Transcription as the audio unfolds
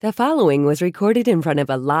The following was recorded in front of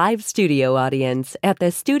a live studio audience at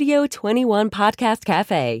the Studio 21 Podcast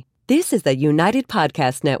Café. This is the United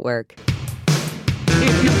Podcast Network.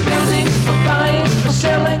 If you're building or buying or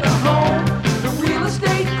selling a home, the Real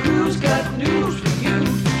Estate Crew's got news for you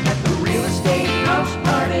at the Real Estate House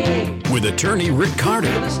Party. With attorney Rick Carter,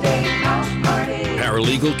 Real Estate House Party.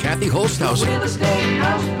 paralegal Kathy Holsthausen, Real Estate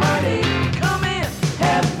House Party. Come in,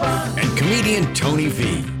 have fun. and comedian Tony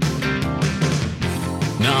V.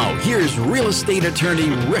 Now, here's real estate attorney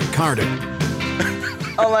Rick Carter.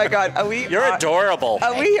 Oh my God, are we? You're adorable.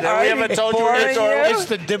 Are we already haven't told you we're boring adorable. you? It's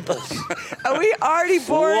the dimples. Are we already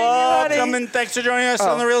boring you, Welcome honey? and thanks for joining us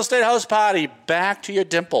on the Real Estate House Party. Back to your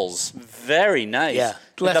dimples. Very nice. Yeah.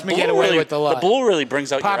 The Lets me blue get away really, with a lot. The blue really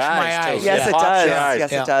brings out Pops your eyes, my eyes. too. Yes, it Pops does. your eyes.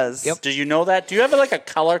 Yes, Yeah. it does. Yep. Did you know that? Do you have like a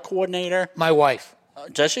color coordinator? My wife.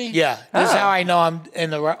 Does she? Yeah. This is how I know I'm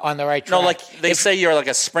on the right track. No, like they say you're like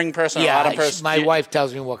a spring person or yeah, autumn person. my wife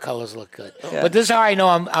tells me what colors look good. But this is how I know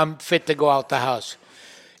I'm fit to go out the house.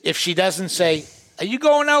 If she doesn't say, "Are you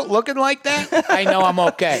going out looking like that?" I know I'm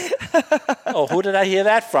okay. Oh, who did I hear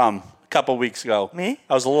that from a couple weeks ago? Me?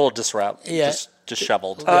 I was a little disheveled. Yeah.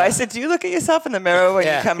 Disheveled. Oh, I said, do you look at yourself in the mirror when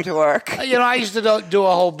Yeah. you come to work? You know, I used to do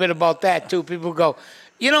a whole bit about that too. People go,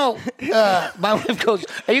 my wife goes,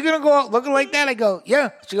 "Are you going to go out looking like that?" I go, "Yeah."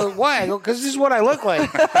 She goes, "Why?" I go, "Because this is what I look like."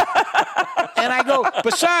 And I go,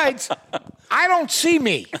 "Besides, I don't see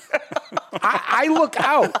me. I look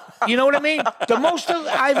out. You know what I mean? The most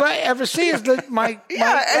I ever see is my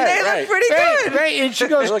Yeah, and they right. look pretty good. Right. And she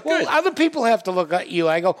goes, look "Well, good." other people have to look at you."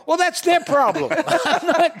 I go, "Well, that's their problem." I'm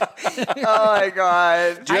not. Oh my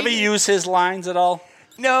God. Do you ever use his lines at all?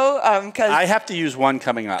 No, because I have to use one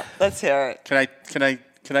coming up. let's hear it.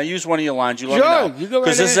 Can I use one of your lines? You let Sure, me know. you go right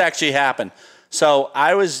Because this has ahead. actually happened. So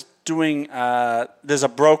I was doing. There's a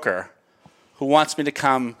broker who wants me to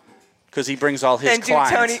come because he brings all his And do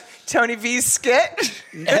clients. Tony V's skit?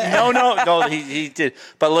 No, he did.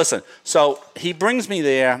 But listen, so he brings me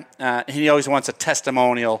there. He always wants a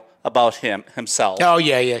testimonial about himself. Oh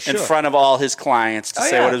yeah, sure. In front of all his clients to Oh,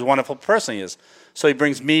 say yeah. what a wonderful person he is. So he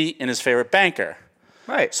brings me and his favorite banker.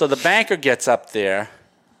 Right. So the banker gets up there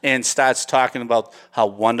and starts talking about how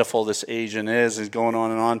wonderful this agent is and going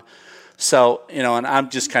on and on. So, and I'm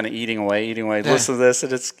just kind of eating away, listen to this,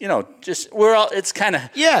 and it's, it's kind of,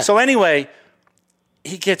 Yeah. So anyway,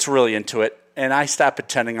 he gets really into it, and I start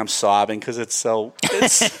pretending I'm sobbing because so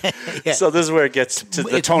this is where it gets to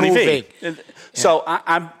the It's Tony moving. V. So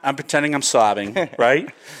I'm pretending I'm sobbing, right?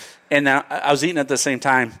 And now I was eating at the same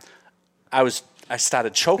time. I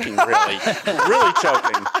started choking, really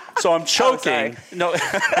choking. So I'm choking. No,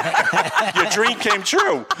 your dream came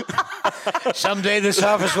true. Someday this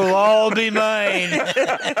office will all be mine.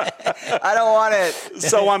 I don't want it.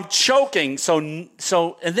 So I'm choking. So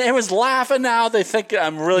and they was laughing now. They think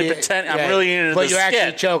I'm really pretending. I'm really into But the you're skit.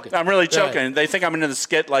 actually choking. I'm really Right. choking. They think I'm into the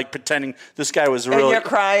skit, like pretending this guy was really. And you're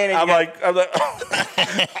crying. And I'm like.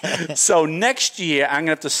 So next year I'm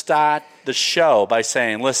gonna have to start the show by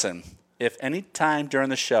saying, "Listen, if any time during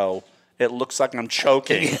the show it looks like I'm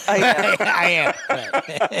choking, I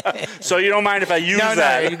am. so you don't mind if I use No,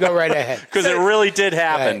 that you go right ahead. because it really did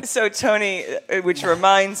happen." Right. So Tony, which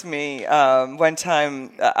reminds me, one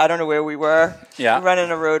time, I don't know where we were,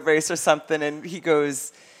 running a road race or something, and he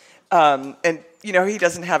goes, and he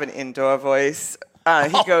doesn't have an indoor voice.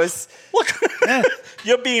 He goes, Look,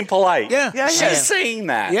 you're being polite. Yeah. She's saying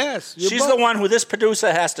that. Yes, you're She's both. the one who this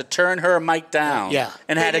producer has to turn her mic down. Yeah.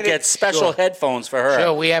 And had to get special Sure. headphones for her.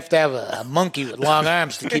 Sure, we have to have a monkey with long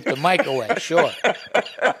arms to keep the mic away. Sure.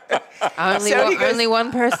 Only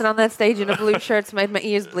one person on that stage in a blue shirt's made my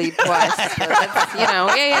ears bleed twice. So that's,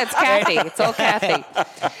 it's Kathy. It's all Kathy.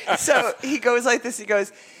 so he goes like this. He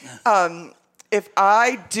goes, if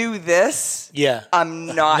I do this, Yeah. I'm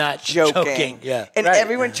not joking. Yeah. And Right.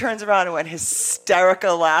 everyone turns around and went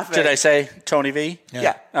hysterical laughing. Did I say Tony V?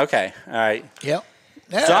 Yeah. Okay. All right. Yep.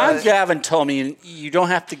 Yeah. Don Gavin told me you don't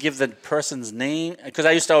have to give the person's name. Because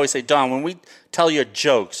I used to always say, Don, when we tell your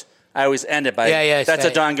jokes, I always end it by, that's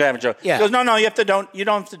a Don Gavin joke. Yeah. He goes, no, you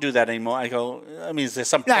don't have to do that anymore. I go, is there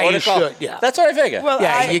some No, you protocol? should, yeah. That's what I figure. Well,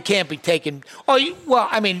 Yeah, you can't be taken.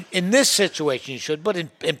 In this situation you should, but in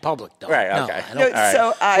public, don't. Right, No, okay. I don't- No, All right.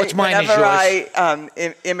 so What's mine is whenever yours.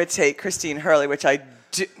 I imitate Christine Hurley, which I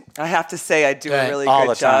do, I have to say I do Right. a really All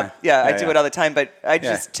good the time. job. Yeah, I Yeah, do yeah. it all the time, but I Yeah.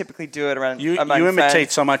 just typically do it around You among imitate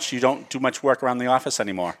friends. so much you don't do much work around the office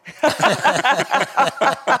anymore.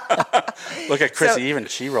 Look at Chrissy, even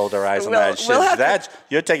she rolled her eyes on Well, that shit. we'll have to-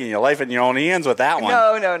 You're taking your life in your own hands with that one.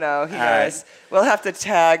 No, he All right. knows. We'll have to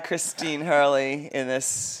tag Christine Hurley in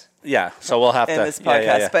this Yeah, so we'll have to.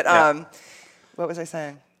 podcast. Yeah. But what was I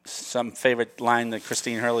saying? some favorite line that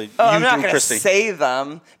Christine Hurley? Oh, I'm not going to say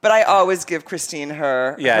them, but I always give Christine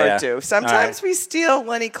her due. Sometimes we steal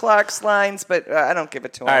Lenny Clark's lines, but I don't give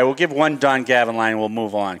it to him. All right, we'll give one Don Gavin line and we'll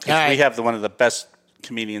move on because we have one of the best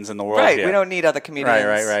comedians in the world Right, here. we don't need other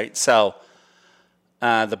comedians. Right. So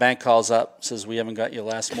the bank calls up, says, we haven't got your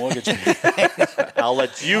last mortgage. I'll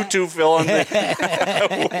let you two fill in.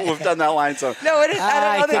 We've done that line. So no, it is.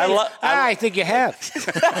 I think you have.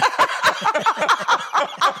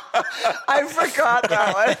 I forgot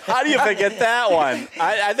that one. How do you forget that one?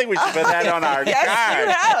 I think we should put that on our card.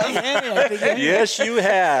 Yes, you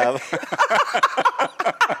have.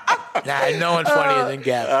 Nah, no one's funnier than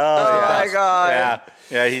Gavin. Oh my God.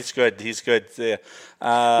 Yeah, he's good.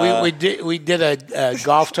 Yeah. We did a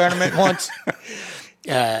golf tournament once.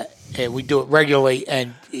 And we do it regularly,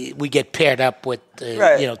 and we get paired up with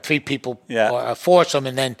 3 people or a foursome,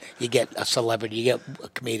 and then you get a celebrity, you get a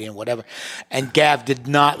comedian, whatever. And Gav did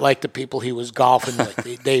not like the people he was golfing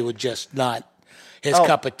with. They were just not his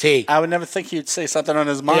cup of tea. I would never think he'd say something on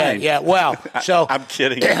his mind. Yeah. Well, so I'm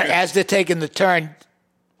kidding. As they're taking the turn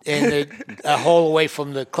in a hole away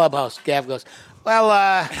from the clubhouse, Gav goes, well,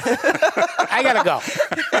 I gotta go.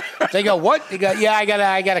 They go, what? He goes, yeah, I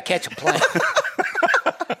gotta catch a plane.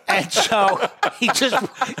 And so he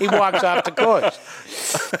walks off the course.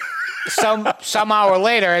 Some hour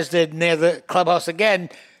later, as they're near the clubhouse again,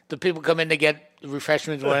 the people come in to get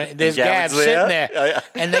refreshments. There's Gav sitting there,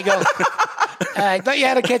 and they go, I thought you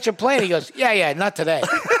had to catch a plane. He goes, yeah, not today.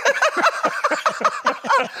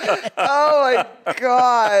 Oh my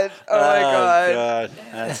God!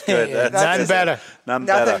 That's good. That's Nothing better.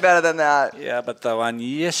 Nothing better than that. Yeah, but the one,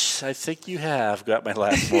 yes, I think you have got my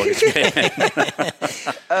last mortgage payment.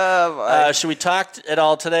 Should we talk at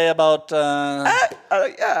all today about?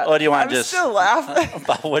 Yeah. Or do you want to just still laughing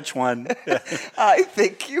about which one? I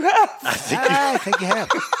think you have. I think you have.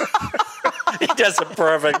 He does it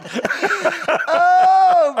perfect.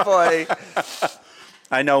 Oh boy!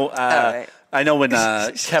 I know. Right. I know when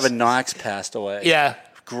Kevin Knox passed away. Yeah.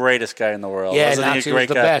 Greatest guy in the world. Yeah, Wasn't Knox, he a great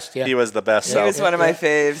was the guy? best. Yeah. He was the best. He was one of my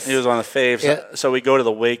faves. He was one of the faves. Yeah. So we go to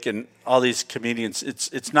the wake, and all these comedians.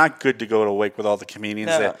 It's not good to go to a wake with all the comedians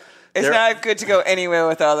No. there. It's not good to go anywhere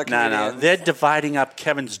with other comedians. No. They're dividing up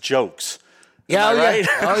Kevin's jokes. Yeah, right?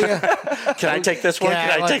 Oh, yeah. Can I take this one?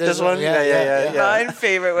 Can Can I take this one? Yeah. My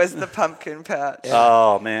favorite was the pumpkin patch.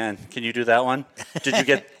 Oh man, can you do that one? Did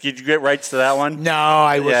you get rights to that one? No,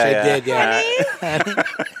 I wish I did. Yeah.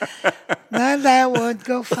 Not that one.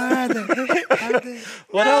 Go farther.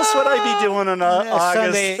 What else would I be doing on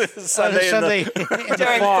August Sunday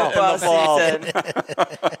During football season.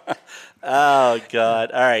 Oh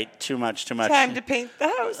God! All right, too much. Time to paint the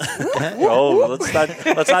house. Oh, let's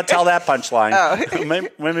not tell that punchline. Oh.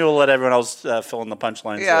 Maybe we'll let everyone else fill in the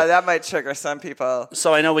punchlines. Yeah, that might trigger some people.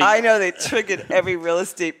 So I know they triggered every real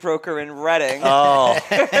estate broker in Reading. Oh,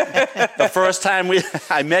 the first time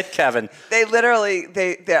I met Kevin, they literally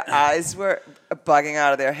their eyes were bugging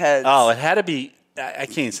out of their heads. Oh, it had to be. I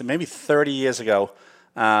can't say maybe 30 years ago.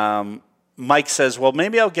 Mike says, well,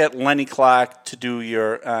 maybe I'll get Lenny Clark to do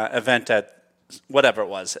your event at whatever it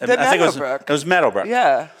was. I think it was Meadowbrook.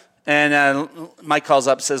 Yeah. And Mike calls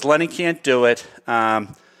up and says, Lenny can't do it.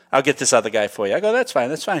 I'll get this other guy for you. I go, that's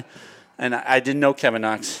fine. And I didn't know Kevin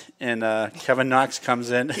Knox. And Kevin Knox comes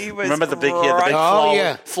in. He was Remember the big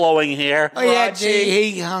flowing hair? Oh, yeah.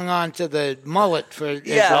 He hung on to the mullet for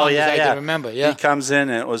as long as I can remember. Yeah. He comes in,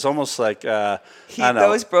 and it was almost like,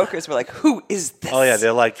 those brokers were like, who is this? Oh, yeah.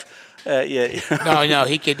 They're like... No,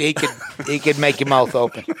 he could make your mouth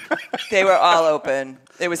open. They were all open.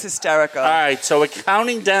 It was hysterical. All right, so we're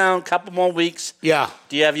counting down a couple more weeks. Yeah.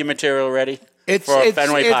 Do you have your material ready for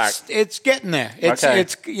Fenway Park? It's getting there.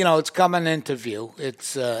 It's coming into view.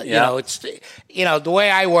 It's the way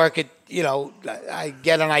I work it. I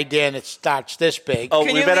get an idea and it starts this big. Oh,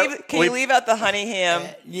 can you leave out the honey ham?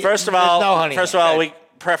 First of all, we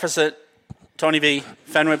preface it. Tony V,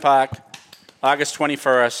 Fenway Park, August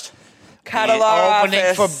 21st. Catalar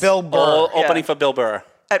opening for Bill Burr. Opening for Bill Burr.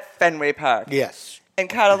 At Fenway Park. Yes. And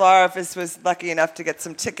Catalar office was lucky enough to get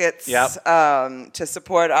some tickets to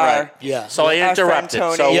support our So I interrupted.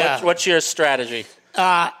 So what's your strategy?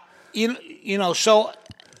 So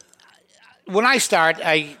when I start,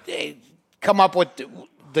 I come up with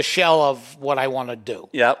the shell of what I want to do.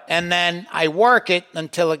 Yep. And then I work it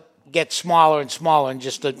until it gets smaller and smaller and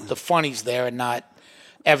just the funny's there and not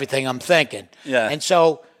everything I'm thinking. Yeah. And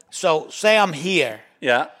so say I'm here.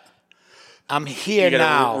 Yeah. I'm here now.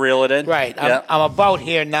 now. You got to reel it in? Right. I'm about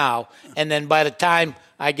here now. And then by the time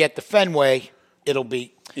I get to Fenway, it'll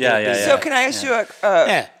be Yeah. So can I ask you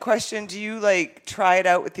a question? Do you like try it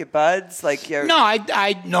out with your buds? Like your No,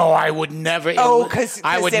 I would never. Oh, 'cause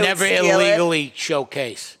I would they would never steal it? illegally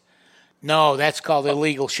showcase. No, that's called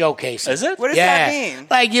illegal showcasing. Is it? What does that mean?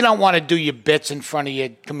 Like you don't want to do your bits in front of your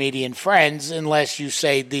comedian friends unless you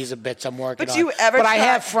say these are bits I'm working But on. do you ever But I try-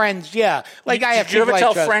 have friends. Yeah, like I have. Did you ever people I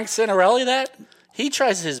tell trust. Frank Santarelli that? He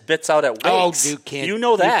tries his bits out at Oh, wakes. you can't. You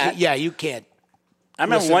know that. You can't. I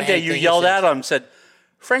remember listen one to day you anything he yelled says. at him and said,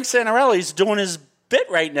 Frank Santarelli's doing his bit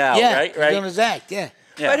right now, Yeah, right? he's doing his act. Yeah.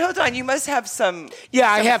 But hold on, you must have some.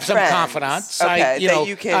 Yeah, I have some friends. confidants. Okay, you that know,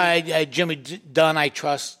 you can. Jimmy Dunn, I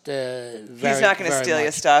trust. Very, He's not going to very steal your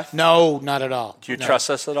much. stuff. No, not at all. Do you No.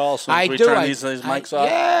 trust us at all? So I we do. turn these mics off?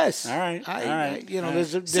 Yes. All right. You know,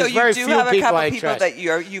 there's So you very do few have a people couple I people trust. that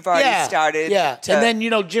you've already started. Yeah, to- and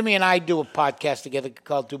then Jimmy and I do a podcast together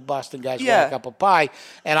called Two Boston Guys Yeah. Want a Cup of Pie,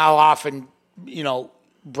 and I'll often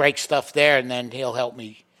break stuff there, and then he'll help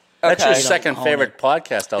me. That's your Okay. second Hone favorite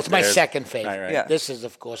podcast out It's my there. second favorite. Right. Yeah. This is,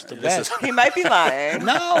 of course, the This best. is- he might be lying.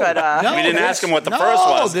 No, but, no. We didn't this- ask him what the no, first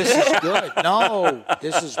was. This is good. No,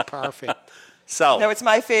 this is perfect. So, No, it's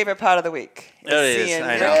my favorite part of the week. It is, Seeing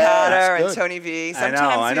I Rick know. Carter That's and good. Tony V. I Sometimes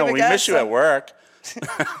know. have a We guest, miss you at some- work.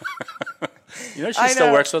 She I still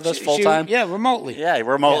know. works with us full time? Yeah, remotely. Yeah,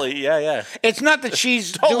 remotely. Yeah. It's not that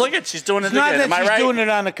she's. Oh, look at she's doing it It's not again. that Am I she's right? doing it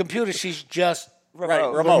on the computer. She's just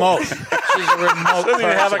Remote. remote. She's a remote. Doesn't even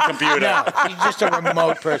have a person. computer. No, she's just a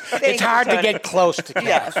remote person. Thank It's you, hard to Tony. get close to. Kat.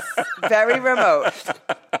 Yes, very remote.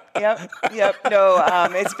 Yep. No,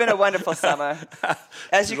 it's been a wonderful summer,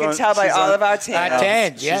 as you can on- tell by she's all on- of our team. At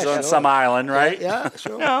 10, yeah. She's on sure. some island, right? Yeah,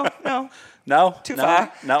 sure. No. No? Too No?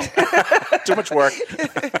 far. No. Too much work.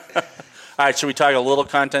 All right, should we talk a little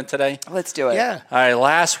content today? Let's do it. Yeah. All right,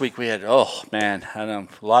 last week we had, a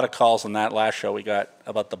lot of calls on that last show we got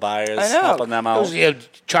about the buyers, I know. helping them It out. was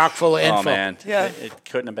chock full of info. Oh, man. Yeah. It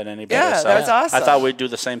couldn't have been any better. Yeah, So that was awesome. I thought we'd do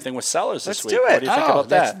the same thing with sellers this Let's week. do it. What do you think about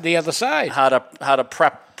that's that? the other side. How to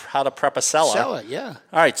prep a seller. Sell it, yeah.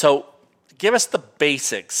 All right, so give us the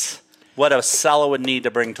basics. What a seller would need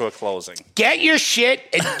to bring to a closing. Get your shit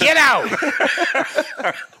and get out.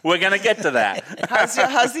 We're going to get to that. How's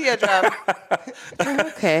the eardrum?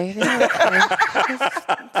 Okay.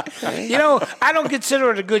 I don't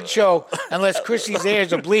consider it a good show unless Chrissy's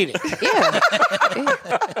ears are bleeding. Yeah.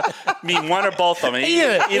 I mean, one or both of them.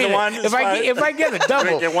 Either one is If I get a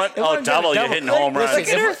double. Get one- if I get a double, you're hitting home runs. Look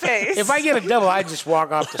at her face. If I get a double, I just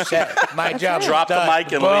walk off the set. My job. Drop the done.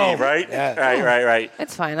 mic and Boom. leave, right? Yeah. Right.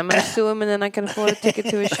 It's fine. I'm going to sue him, and then I can afford a ticket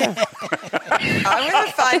to his show. I'm going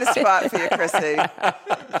to find a spot for you, Chrissy.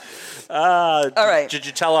 All right. Did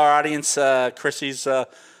you tell our audience Chrissy's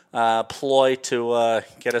ploy to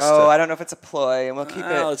get us Oh, to... I don't know if it's a ploy, and we'll keep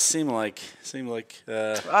Well, it. it seemed like...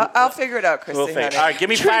 I'll figure it out, Chrissy. We'll figure. honey. All right, give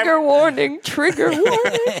me Trigger five... warning. Trigger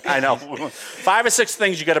warning. I know. 5 or 6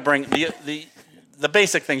 things you got to bring. The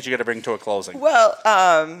basic things you got to bring to a closing. Well,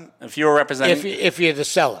 If you were representing... If you're the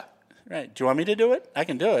seller. Right. Do you want me to do it? I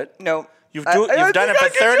can do it. no. You've I done don't it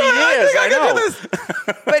think for I can 30 do it. years. I I think I know. can do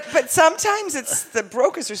this. But sometimes it's the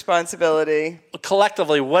broker's responsibility.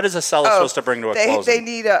 Collectively, what is a seller supposed to bring to a closing? They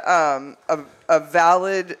need a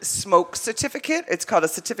valid smoke certificate. It's called a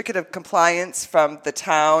certificate of compliance from the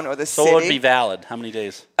town or the So city. it would be valid. How many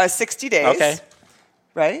days? 60 days. Okay.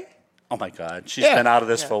 Right? Oh my God, she's Yeah. been out of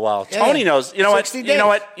this for a while. Yeah. Tony knows. You know what? 60 You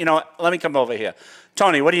know days. what? You know what? Let me come over here.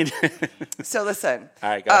 Tony, what do you? So listen. All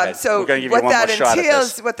right, go ahead. So We're gonna give you what one that more shot at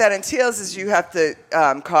entails, this. what that entails is you have to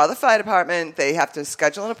call the fire department. They have to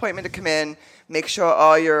schedule an appointment to come in, make sure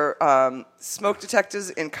all your smoke detectors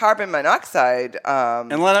and carbon monoxide. And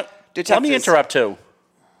let me detectors. interrupt too,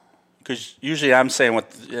 because usually I'm saying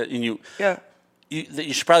what and you. Yeah.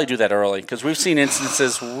 You should probably do that early because we've seen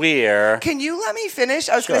instances where. Can you let me finish?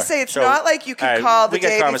 I was going Sure. to say it's So, not like you all can right, call the we got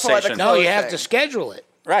day before the conversation. No, you have closing. to schedule it.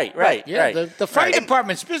 Right. Yeah, the fire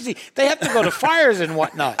department's busy. They have to go to fires and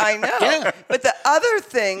whatnot. I know. Yeah. But the other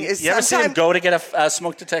thing is You ever see them sometimes go to get a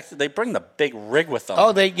smoke detector? They bring the big rig with them.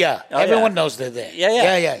 Oh, yeah. Everyone knows they're there.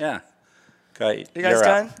 Yeah. Okay, You guys you're up.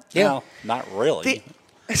 done? Yeah. No, not really.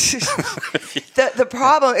 the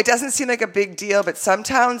problem, it doesn't seem like a big deal, but some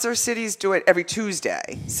towns or cities do it every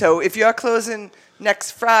Tuesday. So if you're closing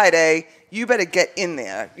next Friday, you better get in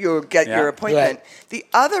there. You'll get Yeah. your appointment. Right. The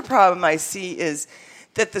other problem I see is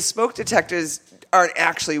that the smoke detectors aren't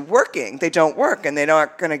actually working. They don't work, and they're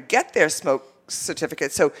not going to get their smoke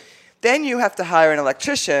certificate. So then you have to hire an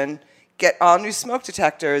electrician, get all new smoke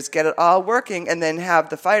detectors, get it all working, and then have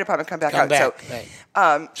the fire department come back out. So,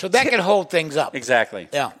 So that can hold things up. Exactly.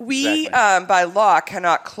 Yeah. we, Exactly. by law,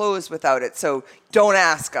 cannot close without it. So don't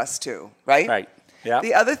ask us to, right? Right. Yeah.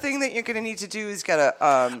 The other thing that you're going to need to do is get a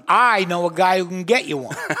I know a guy who can get you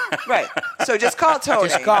one. right. So just call Tony.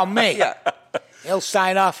 Just call me. Yeah. He'll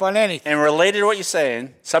sign off on anything. And related to what you're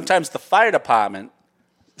saying, sometimes the fire department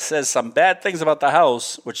says some bad things about the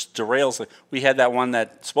house, which derails it. We had that one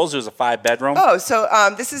that supposedly was a 5-bedroom. Oh, so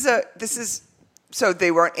so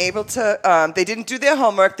they weren't able to. They didn't do their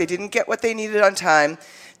homework. They didn't get what they needed on time.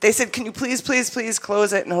 They said, "Can you please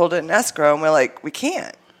close it and hold it in escrow?" And we're like, "We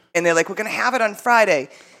can't." And they're like, "We're going to have it on Friday,"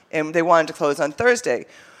 and they wanted to close on Thursday.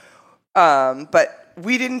 But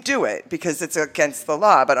we didn't do it because it's against the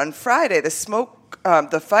law. But on Friday, the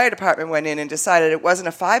fire department went in and decided it wasn't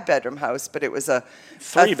a 5-bedroom house, but it was a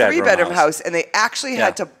 3-bedroom house. And they actually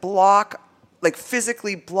had to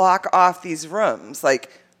physically block off these rooms, like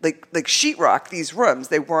sheetrock these rooms.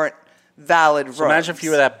 They weren't valid rooms. So imagine if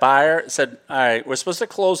you were that buyer, said, all right, we're supposed to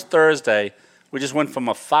close Thursday. We just went from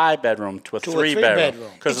a 5-bedroom to a 3-bedroom.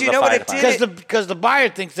 Because you know what it did? Because the buyer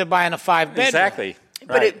thinks they're buying a 5-bedroom. Exactly.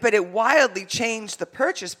 But it wildly changed the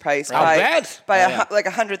purchase price by like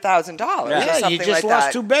 $100,000 or something you just like lost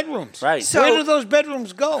that. 2 bedrooms. Right. So- where do those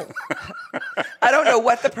bedrooms go? I don't know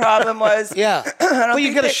what the problem was. Yeah. Well,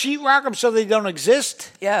 you think got to they- sheetrock them so they don't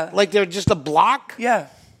exist? Yeah. Like they're just a block? Yeah.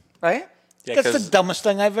 Right? Yeah, That's 'cause- the dumbest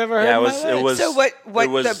thing I've ever heard in my life. it was. So what it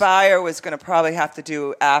was- the buyer was going to probably have to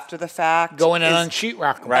do after the fact Go in and is-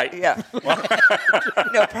 unsheetrock them. Right. Yeah.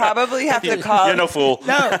 No, probably have to call. You're no fool.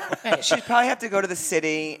 No, she'd probably have to go to the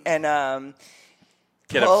city and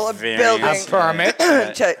Get pull a variance. building A permit.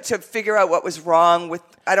 to figure out what was wrong with.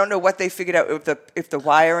 I don't know what they figured out if the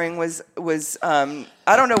wiring was. I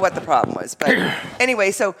don't know what the problem was, but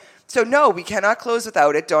anyway, so no, we cannot close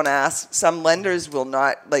without it. Don't ask. Some lenders will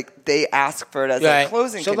not they ask for it as a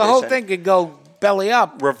closing. So condition. the whole thing could go belly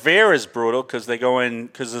up. Revere is brutal because they go in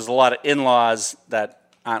because there's a lot of in-laws that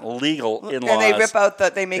aren't legal in-laws. And they rip out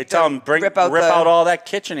they tell them rip out all that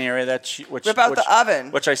kitchen area rip out the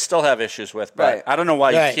oven, which I still have issues with. But Right. I don't know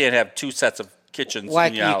why Right. you can't have 2 sets of kitchens Why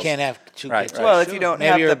in your you house. can't have 2 Right, kitchens? right. Well, if you don't Maybe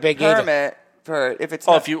have you're the a big eater. permit for if it's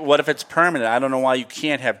Oh, not, what if it's permanent? I don't know why you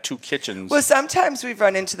can't have 2 kitchens. well, sometimes we've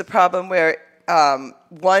run into the problem where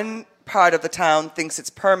one part of the town thinks it's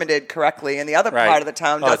permitted correctly, and the other Right. part of the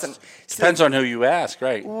town Oh, doesn't. Depends on who you ask,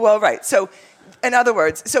 right? Well, right. So, in other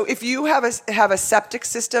words, so if you have a septic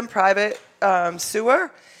system, private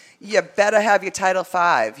sewer, you better have your Title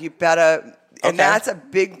V. You better. And Okay. that's a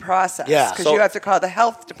big process Yeah. because So- you have to call the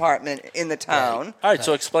health department in the town, All right,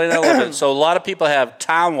 so explain that a little bit. So a lot of people have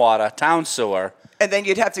town water, town sewer, and then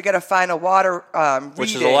you'd have to get a final water which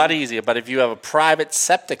is reading. a lot easier. But if you have a private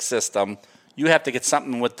septic system, you have to get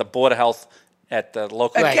something with the Board of Health at the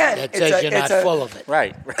local. Right, Again, that it's says a- you're it's not a- full of it.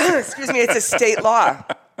 Right. Excuse me, it's a state law,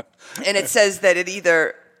 and it says that it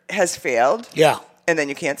either has failed, Yeah. and then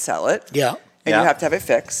you can't sell it, Yeah. and Yeah. you have to have it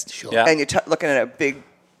fixed, Sure. Yeah. and you're looking at a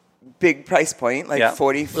big price point, like Yeah.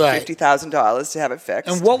 $40,000, Right. $50,000 to have it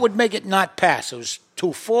fixed. And what would make it not pass? It was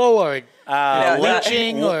too full or No,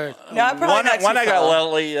 leaching or... No, probably One not I too got far.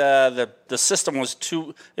 lately, the system was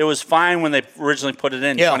too. It was fine when they originally put it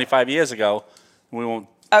in Yeah. 25 years ago. We won't.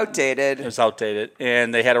 Outdated. It was outdated,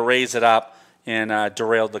 and they had to raise it up and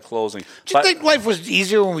derailed the closing. Do you think life was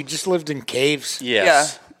easier when we just lived in caves?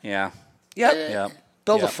 Yes. Yeah. Yep. Yeah.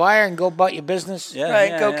 Build Yeah. a fire and go about your business? Yeah. Right,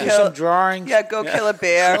 yeah, go yeah. Do kill some drawings? Yeah, go kill a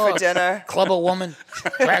bear for dinner. Club a woman,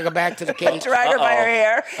 drag her back to the cage. Drag her by her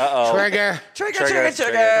hair. Trigger. Trigger.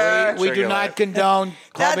 We do Trigger not life. condone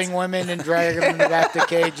clubbing women and dragging them back to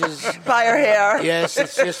cages. By her hair. Yes,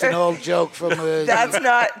 it's just an old joke from That's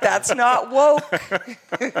not woke.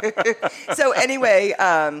 So anyway,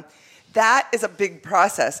 that is a big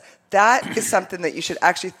process. That is something that you should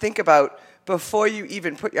actually think about before you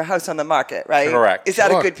even put your house on the market, right? Correct. Is that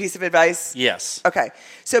Sure. a good piece of advice? Yes. Okay.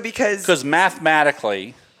 So because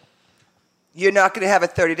mathematically, you're not going to have a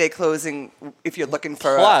 30-day closing if you're looking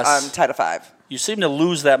for Plus- Title V. you seem to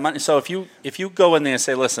lose that money. So if you go in there and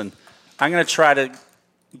say, listen, I'm going to try to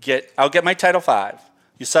I'll get my Title V.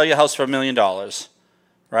 You sell your house for $1 million,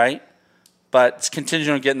 right? But it's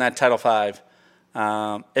contingent on getting that Title V.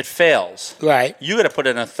 It fails. Right. You got to put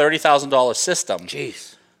in a $30,000 system.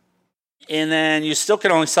 Jeez. And then you still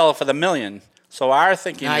can only sell it for the $1 million. So our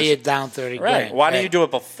thinking Now is, you're down 30 right, grand. why don't you do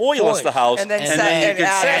it before you list the house? And then And set- then you and can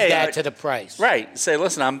add say, Add that to the price. right, say,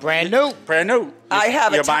 listen, I'm Brand new. Brand new. I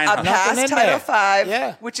have You're a buying Nothing past in Title there. V,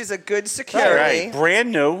 Yeah. which is a good security. Right,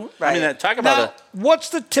 brand new. I mean, Right. talk about Now, it. what's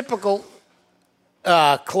the typical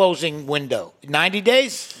closing window? 90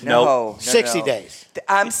 days? No. 60 days?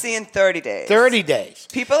 I'm seeing 30 days. 30 days.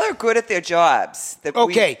 People are good at their jobs.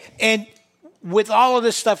 Okay, and with all of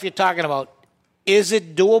this stuff you're talking about, is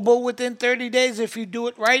it doable within 30 days if you do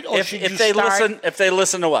it right, or should you If they start?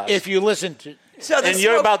 listen to us. If you listen to, and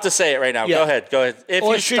you're about to say it right now. Yeah. Go ahead. If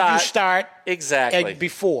or you should you start exactly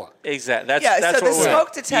before? Exactly. so That's the what we're smoke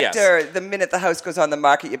at. detector, Yes. the minute the house goes on the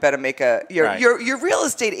market, you better make your real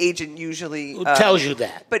estate agent usually Tells you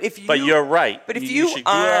that. But if you, But you're right. But if you should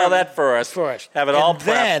do all that first. Have it And all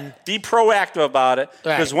then- prepped. Be proactive about it.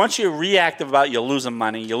 Right. Because once you're reactive about it, you're losing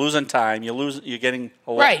money. You're losing time. You're getting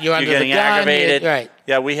Right, you're under the getting gun, aggravated. right.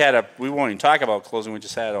 Yeah, we won't even talk about closing. We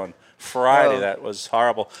just had on Friday. That was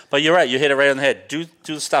horrible. But you're right. You hit it right on the head. Do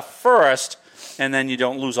the stuff first, and then you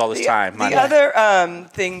don't lose all this time. The other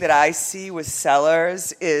thing that I see with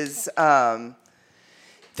sellers is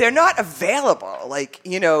they're not available. Like,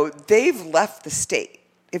 they've left the state.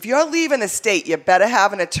 If you're leaving the state, you better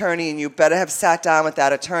have an attorney, and you better have sat down with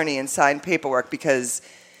that attorney and signed paperwork, because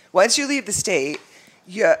once you leave the state,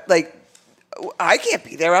 you're like, I can't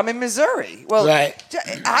be there. I'm in Missouri. Well, right.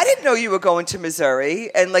 I didn't know you were going to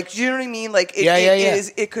Missouri, and you know what I mean. Like,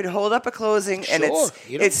 it could hold up a closing, and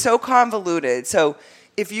it's so convoluted. So,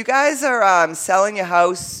 if you guys are selling your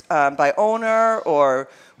house by owner or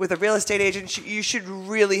with a real estate agent, you should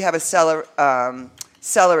really have a seller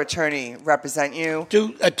attorney represent you.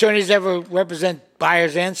 Do attorneys ever represent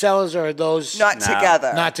buyers and sellers, or are those not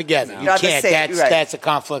together? Not together. You Not the can't. same- That's a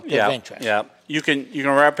conflict of interest. Yeah. You can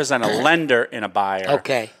represent a lender and a buyer.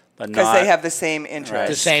 Okay. Because they have the same interest. Right.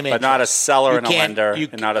 The same interest. But not a seller and a lender,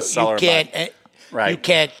 and not a seller and a buyer. Right. You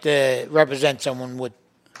can't represent someone with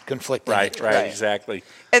conflicting Right, interests. right, exactly.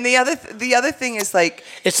 And the other thing is, like,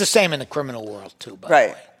 it's the same in the criminal world too. By the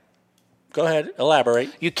way. Go ahead, elaborate.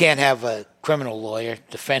 You can't have a criminal lawyer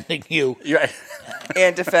defending you. Right.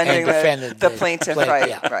 And defending the plaintiff. Right,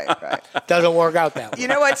 yeah. right. Doesn't work out that way. You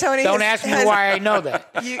know what, Tony? Don't ask me why I know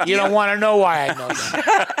that. You don't want to know why I know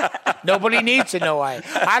that. Nobody needs to know why.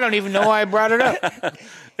 I don't even know why I brought it up.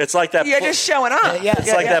 It's like that. You're just showing up.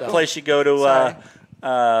 It's like that place you go to.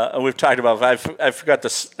 We've talked about. I forgot the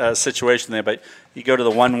situation there, but you go to the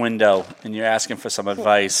one window and you're asking for some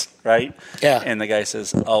advice, right? Yeah. And the guy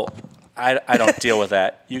says, "Oh, I don't deal with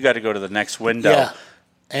that. You got to go to the next window." Yeah.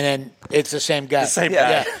 And then it's the same guy. The same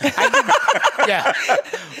guy. Yeah.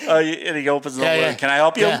 And he opens the door. Can I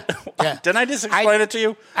help you? Yeah. Didn't I just explain it to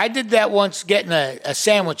you? I did that once getting a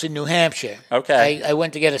sandwich in New Hampshire. Okay. I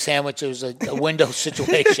went to get a sandwich. It was a window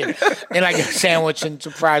situation. And I got a sandwich and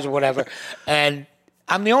some fries or whatever. And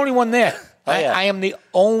I'm the only one there. I am the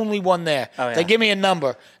only one there. They give me a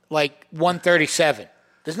number, like 137.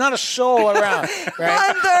 There's not a soul around,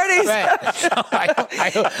 right? 137.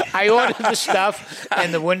 Right. So I ordered the stuff,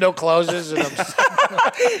 and the window closes, and I'm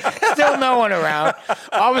still no one around.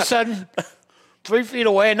 All of a sudden, 3 feet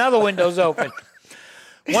away, another window's open.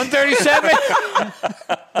 137,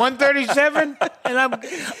 137, and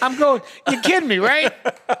I'm going. You're kidding me, right?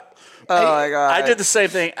 Oh my God! I did the same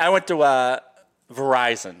thing. I went to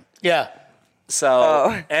Verizon. Yeah.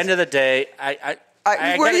 So end of the day,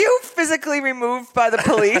 were you physically removed by the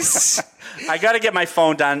police? I got to get my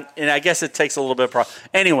phone done, and I guess it takes a little bit of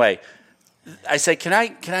Anyway, I say, can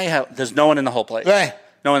I help? There's no one in the whole place. Right.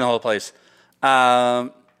 No one in the whole place.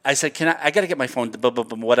 I said, I got to get my phone,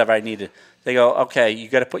 whatever I needed. They go, okay, you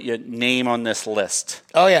got to put your name on this list.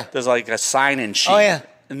 Oh, yeah. There's like a sign-in sheet. Oh, yeah.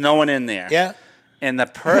 No one in there. Yeah. And the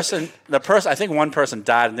person, I think one person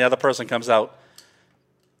died, and the other person comes out.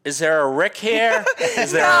 Is there a Rick here?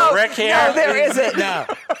 Is there a Rick here? No, there isn't. No.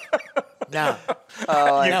 You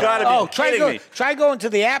got to be kidding me. Try going to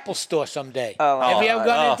the Apple store someday. Have you ever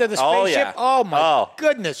gone into the spaceship? yeah. Oh my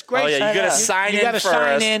goodness gracious! You got to sign in. You got to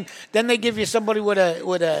sign in. Then they give you somebody with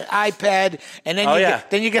an iPad, and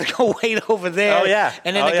then you got to go wait over there. Oh yeah.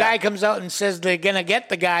 And then the guy comes out and says they're gonna get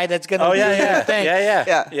the guy that's gonna do the thing.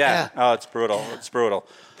 Yeah. Oh, it's brutal. It's brutal.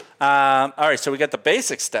 All right, so we got the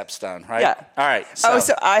basic steps done, right? Yeah. All right.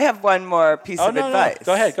 So I have one more piece of advice.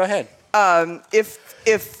 No. Go ahead.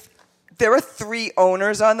 If there are 3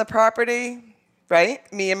 owners on the property,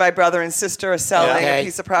 right? Me and my brother and sister are selling a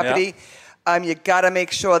piece of property. You got to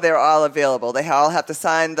make sure they're all available. They all have to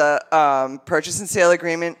sign the purchase and sale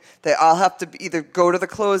agreement. They all have to either go to the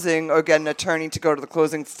closing or get an attorney to go to the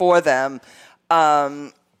closing for them.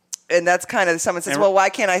 And that's kind of, someone says, well, why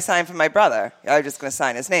can't I sign for my brother? I'm just going to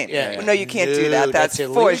sign his name. Well, no, you can't do that. That's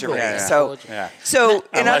forgery. Yeah. So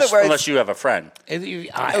in other words... Unless you have a friend.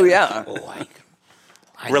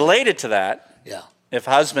 Related to that, if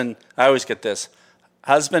husband, I always get this,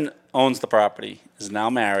 husband owns the property, is now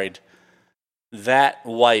married, that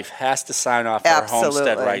wife has to sign off her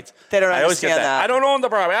homestead rights. They don't I always get understand that. I don't own the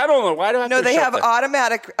property. I don't know. Why do I have to No, they show have that?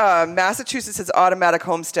 automatic, Massachusetts has automatic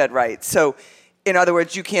homestead rights. So in other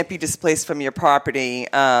words, you can't be displaced from your property.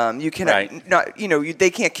 You cannot, not, they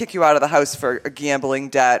can't kick you out of the house for a gambling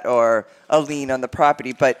debt or a lien on the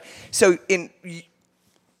property. But so in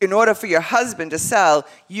order for your husband to sell,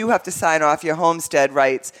 you have to sign off your homestead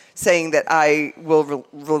rights, saying that I will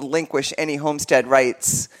relinquish any homestead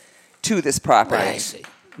rights to this property. Right. I see.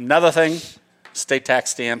 Another thing, estate tax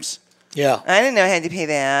stamps. Yeah. I didn't know I had to pay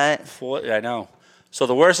that. I know. So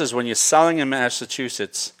the worst is when you're selling in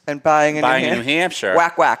Massachusetts and buying in New Hampshire.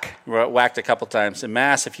 Whack. We're whacked a couple times. In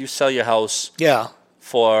Mass, if you sell your house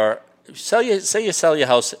say you sell your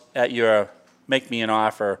house at your make me an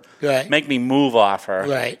offer, make me move offer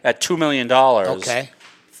at $2 million. Okay.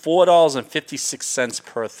 $4.56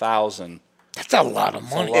 per thousand. That's a lot of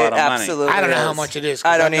money. Absolutely. I don't know how much it is.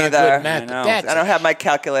 I don't either. I don't have my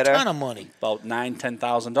calculator. A ton of money. About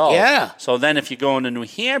 $9,000-$10,000. Yeah. So then if you go into New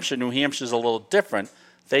Hampshire's a little different.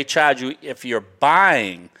 They charge you if you're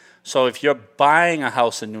buying. So if you're buying a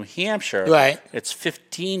house in New Hampshire, it's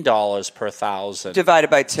 $15 per thousand. Divided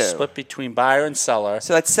by 2. Split between buyer and seller.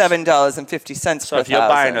 So that's $7.50 per thousand. So if you're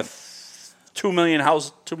buying a $2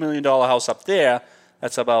 million house up there,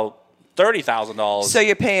 that's about $30,000. So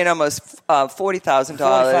you're paying almost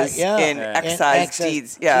 $40,000 in excise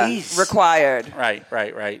deeds. Required.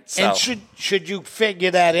 Right. So. And should you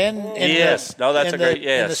figure that in? Yes. That's a great.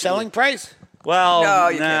 Yes. In the selling price. Well, no,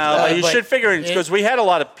 you should figure it because we had a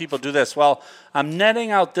lot of people do this. Well, I'm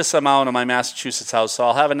netting out this amount on my Massachusetts house, so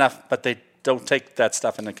I'll have enough, but they don't take that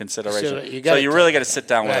stuff into consideration. So you really got to sit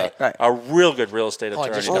down with a real good real estate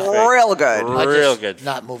attorney. Real good. Real good.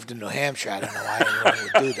 Not moved to New Hampshire. I don't know why anyone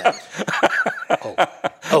would do that.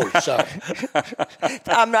 Sorry.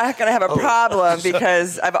 I'm not going to have a problem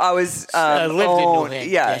because I've always lived in New Hampshire.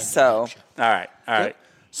 Yeah, so. All right.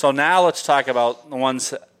 So now let's talk about the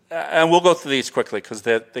ones... and we'll go through these quickly because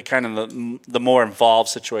they're kind of the more involved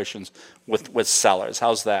situations with sellers.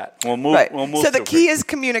 How's that? We'll move. We'll move. So the key is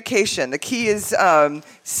communication. The key is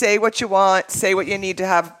say what you want, say what you need to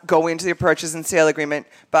have go into your purchase and sale agreement.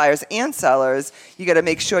 Buyers and sellers, you got to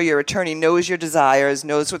make sure your attorney knows your desires,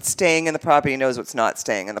 knows what's staying in the property, knows what's not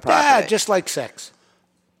staying in the property. Yeah, just like sex.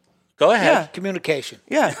 Go ahead. Yeah. Communication.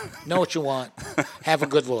 Yeah. Know what you want. Have a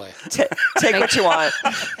good lawyer. Take what you want.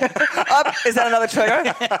 Is that another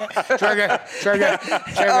trigger? Trigger.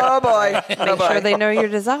 Oh, boy. Make sure they know your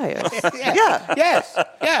desires. Yeah. Yes.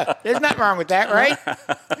 Yeah. There's nothing wrong with that, right?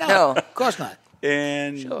 No. Of course not.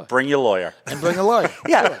 And bring your lawyer. And bring a lawyer.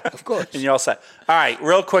 Yeah. Sure, of course. And you're all set. All right,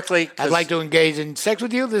 real quickly. I'd like to engage in sex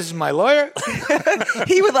with you. This is my lawyer.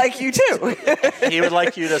 He would like you, too. He would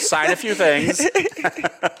like you to sign a few things.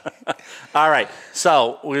 All right,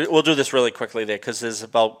 so we'll do this really quickly there because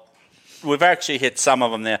we've actually hit some of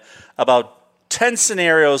them there, about 10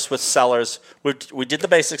 scenarios with sellers. We did the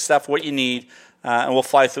basic stuff, what you need, and we'll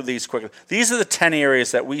fly through these quickly. These are the 10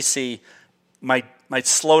 areas that we see might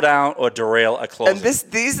slow down or derail a closing. And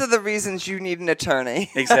these are the reasons you need an attorney.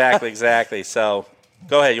 Exactly. So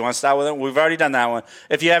go ahead. You want to start with it? We've already done that one.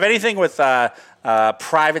 If you have anything with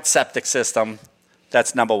private septic system,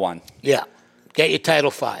 that's number one. Yeah. Get your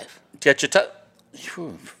Title V. Get your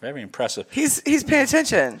very impressive. He's paying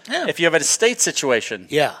attention. Yeah. If you have an estate situation.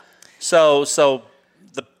 Yeah. So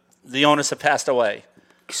the owners have passed away.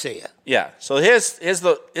 See ya. Yeah. So here's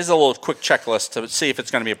a little quick checklist to see if it's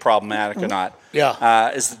going to be problematic or not.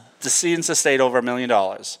 Yeah. Is the decedent's estate over $1 million?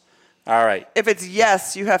 All right. If it's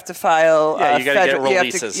yes, you have to file. Yeah, you got to get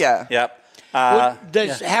releases. Yep.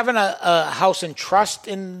 Does having a house in trust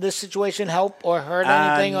in this situation help or hurt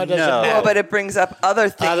anything, or does no. it matter? Well, but it brings up other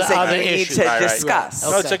things that you need issues. to Right. discuss.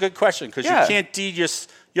 Right. No, it's a good question because Yeah. you can't deed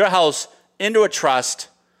your house into a trust,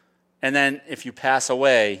 and then if you pass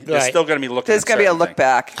away, you're Right. still going to be looking. There's going to be a look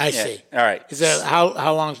back. I see. All right. Is there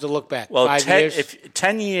how long is the look back? Well, 5 years?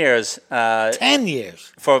 10 years 10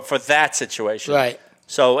 years. for that situation. Right.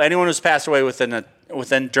 So anyone who's passed away within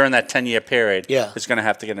during that 10-year period is going to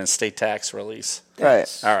have to get an estate tax release. Right.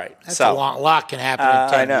 All right. That's so a lot can happen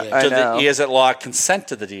in 10 years. do the heirs at law consent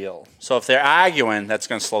to the deal? So if they're arguing, that's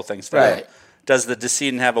going to slow things down. Right. Does the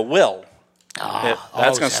decedent have a will?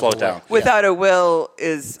 That's going to slow down. Without a will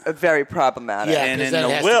is very problematic. Yeah. And 'cause in that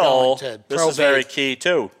the has to go will, into this is very probate. key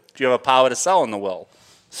too. Do you have a power to sell in the will?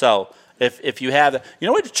 So if you have, you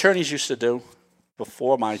know what attorneys used to do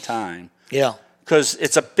before my time? Yeah. Because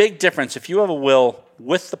it's a big difference if you have a will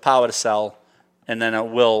with the power to sell and then a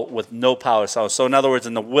will with no power to sell. So in other words,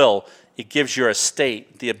 in the will, it gives your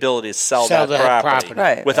estate the ability to sell that property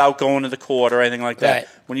Right. without going to the court or anything like that. Right.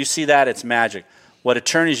 When you see that, it's magic. What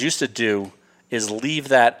attorneys used to do is leave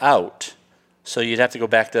that out. So you'd have to go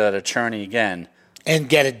back to that attorney again And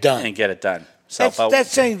get it done. and get it done. That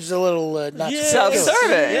seems a little not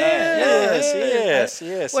self-serving. Yes.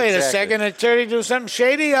 Wait a second, attorney do something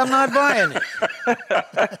shady? I'm not buying it.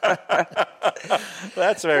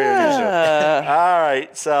 That's very unusual. All right,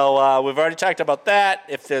 so we've already talked about that.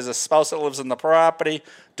 If there's a spouse that lives in the property,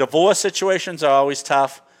 divorce situations are always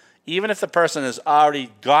tough. Even if the person has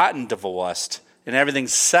already gotten divorced and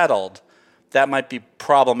everything's settled, that might be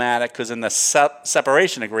problematic because in the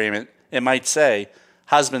separation agreement, it might say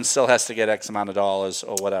husband still has to get X amount of dollars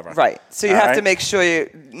or whatever. Right. So you have to make sure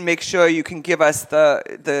you can give us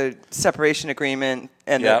the separation agreement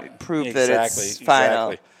and prove that it's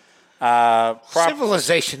final.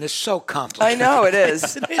 Civilization is so complex. I know it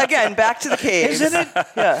is. Again, back to the caves. Isn't it?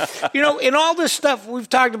 Yeah. In all this stuff, we've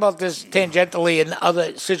talked about this tangentially in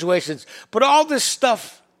other situations, but all this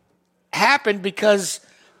stuff happened because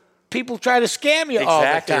people try to scam you all the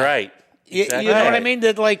time. Exactly right. You know what I mean?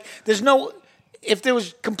 That there's no. If there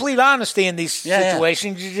was complete honesty in these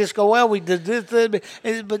situations, you just go, well, we did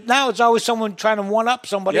this, but now it's always someone trying to one-up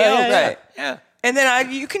somebody else. Right. Yeah. And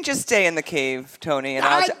then you can just stay in the cave, Tony, and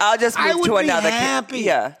I'll just move to another cave.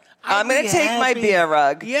 Yeah. I'm going to take my beer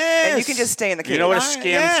rug. Yes. And you can just stay in the cave. You know what a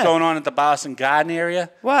scam's going on at the Boston Garden area?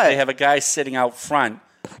 What? They have a guy sitting out front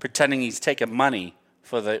pretending he's taking money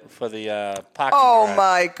for the parking Oh,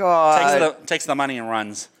 my God. Takes the money and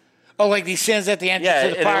runs. Oh, like he stands at the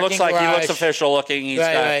entrance of the parking it looks like garage. he looks official looking.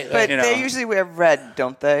 But they usually wear red,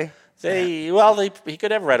 don't they? He could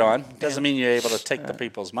have red on. Doesn't mean you're able to take the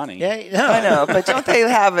people's money. Yeah, I know, but don't they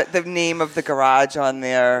have the name of the garage on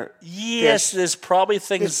there? Yes, there's probably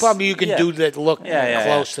things. There's probably you can do that look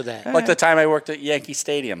close to that. Like the time I worked at Yankee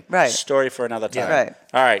Stadium. Right. Story for another time. Yeah. Right.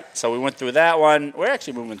 All right, so we went through that one. We're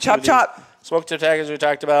actually moving through these. Chop. Smoke detectors we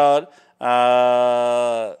talked about.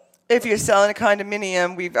 If you're selling a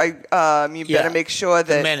condominium, you better make sure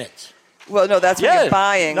that minutes. Well, no, that's what you're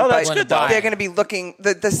buying. No, that's but good, though. They're going to be looking.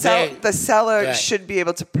 The seller should be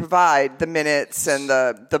able to provide the minutes and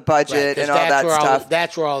the budget and all that stuff.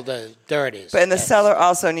 That's where all the dirt is. But the seller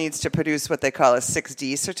also needs to produce what they call a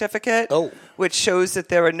 6D certificate, which shows that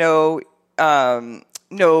there are no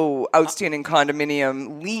outstanding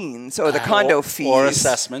condominium liens or the condo fees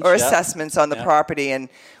or assessments on the property, and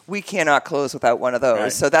we cannot close without one of those.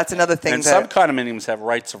 Right. So that's another thing. And some condominiums have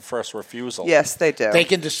rights of first refusal. Yes, they do. They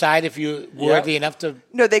can decide if you're worthy enough to.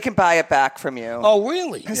 No, they can buy it back from you. Oh,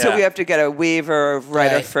 really? So we have to get a waiver of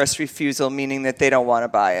right of first refusal, meaning that they don't want to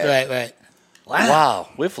buy it. Right. Wow,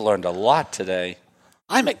 we've learned a lot today.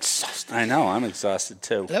 I'm exhausted. I know, I'm exhausted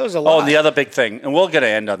too. That was a lot. Oh, and the other big thing, and we're going to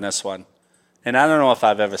end on this one. And I don't know if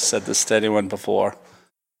I've ever said this to anyone before.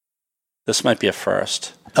 This might be a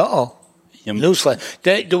first. Uh-oh.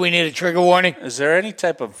 Newsflash. Do we need a trigger warning? Is there any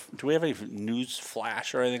type of? Do we have any news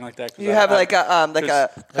flash or anything like that? You have like a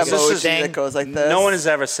emoji that goes like this. No one has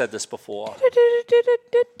ever said this before.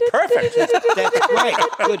 Perfect. That's great.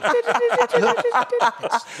 Good.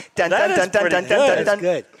 That's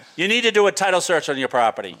good. You need to do a title search on your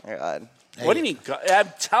property. Oh, God. What do you mean? I'm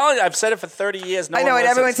telling you, I've said it for 30 years. I know, and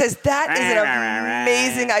everyone says that is an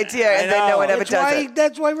amazing idea, and then no one ever does it.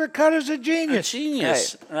 That's why Rick Carter's a genius. A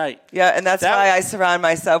genius, right? Yeah, and that's why I surround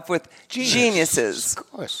myself with geniuses. Of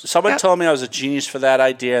course. Someone told me I was a genius for that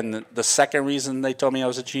idea, and the second reason they told me I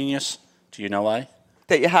was a genius, do you know why?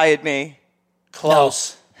 That you hired me.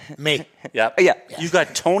 Close. No. Me. Yep. Yeah. You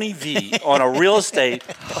got Tony V on a real estate.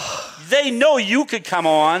 They know you could come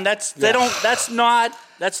on. That's not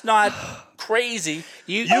crazy.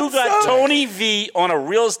 You got Tony V on a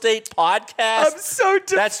real estate podcast. I'm so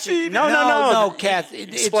defeated. No, Kath.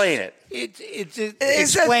 Explain it. It's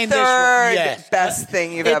explain the third this. best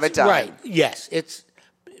thing you've ever done. Right. Yes. It's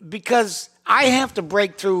because I have to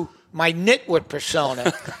break through my nitwit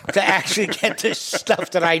persona to actually get this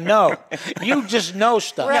stuff that I know. You just know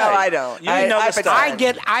stuff. No, I don't.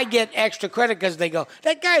 I get extra credit because they go,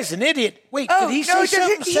 that guy's an idiot. Wait, did he say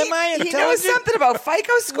something semi-intelligent? He knows something about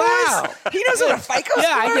FICO scores? Wow. He knows what a FICO score is?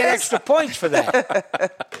 Yeah, I get extra points for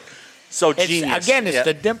that. So genius. Again, it's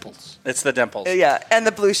the dimples. It's the dimples. Yeah, and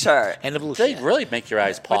the blue shirt. They really make your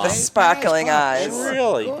eyes pop. With the sparkling eyes. They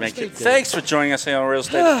really make it. Thanks for joining us here on Real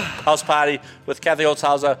Estate House Party with Kathy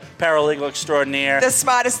Holtzhauser, paralegal extraordinaire. The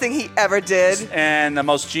smartest thing he ever did. And the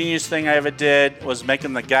most genius thing I ever did was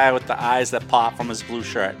making the guy with the eyes that pop from his blue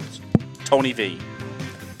shirt. Tony V.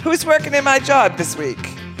 Who's working in my job this week?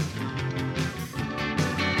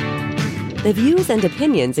 The views and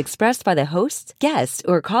opinions expressed by the hosts, guests,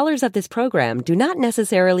 or callers of this program do not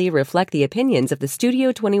necessarily reflect the opinions of the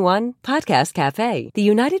Studio 21 Podcast Café, the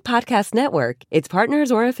United Podcast Network, its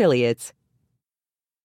partners, or affiliates.